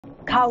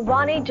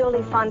Kawani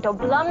Jolifanto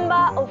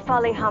Blumba o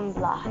Fali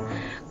Hambla.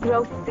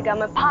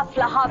 Grossigam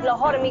Pafla Habla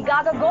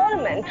Hormigaga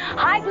Gorman.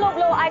 High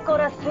Globlo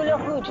Ikora Sula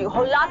Huju.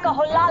 Holaka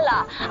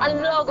Holala. And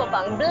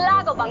Logobang,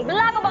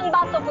 Blagobang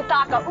Baso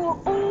Futaka. Ooh,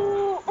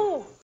 ooh,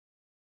 ooh.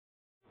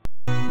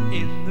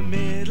 In the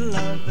middle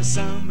of a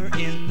summer,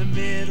 in the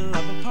middle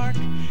of a park,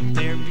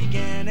 there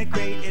began a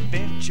great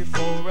adventure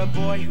for a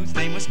boy whose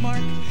name was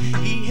Mark.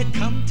 He had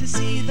come to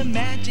see the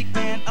magic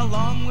man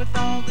along with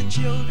all the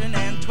children,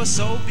 and 'twas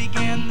so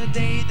began the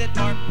day that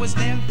Mark was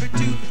never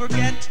to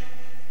forget.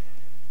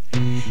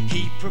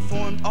 He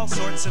performed all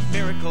sorts of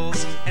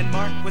miracles, and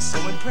Mark was so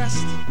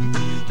impressed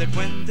that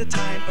when the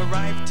time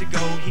arrived to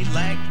go, he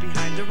lagged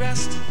behind the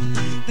rest.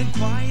 Then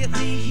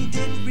quietly he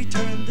did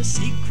return the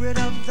secret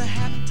of the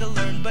hat to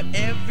learn, but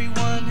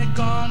everyone had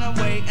gone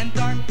away and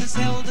darkness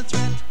held its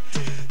threat.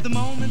 The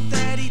moment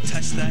that he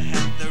touched the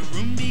hat, the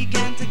room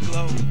began to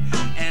glow,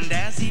 and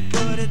as he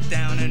put it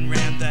down and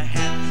ran, the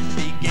hat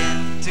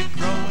began to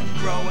grow and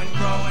grow and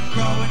grow and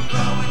grow and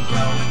grow and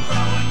grow and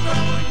grow and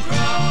grow and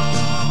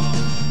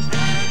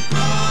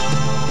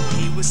grow.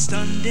 He was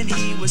stunned and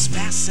he was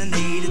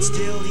fascinated,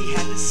 still he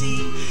had to see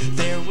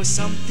there was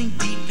something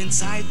deep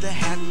inside the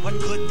hat. What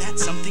could that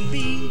something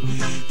be?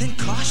 Then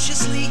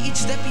cautiously each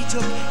step he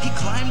took, he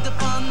climbed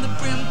upon the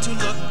brim to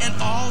look, and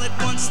all at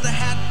once the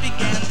hat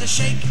began to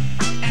shake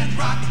and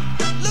rock.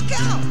 Look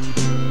out!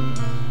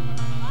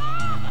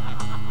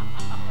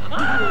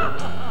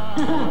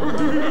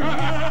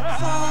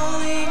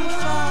 Falling,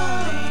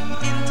 falling,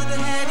 into the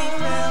hat he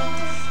fell,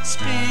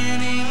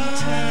 spinning,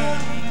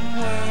 turning,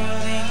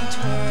 whirling,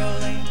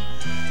 twirling,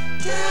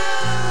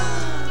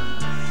 down,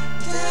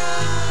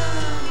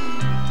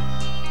 down.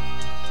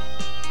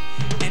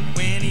 And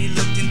when he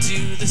looked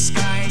into the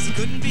skies, he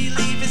couldn't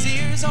believe his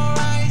ears or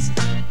eyes.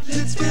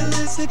 Lidsville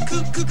is the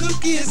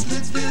cookiest,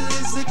 Lidsville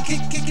is the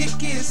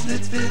kickiest,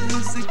 Lidsville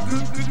is the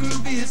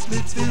grooviest,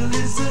 Lidsville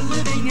is a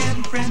living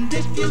and friend.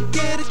 If you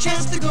get a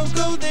chance to go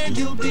there,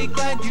 you'll be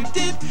glad you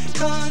did,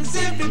 'cause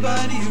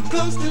everybody who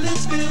goes to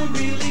Lidsville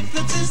really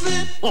flips his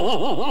lid.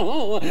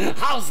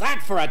 How's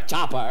that for a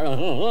topper?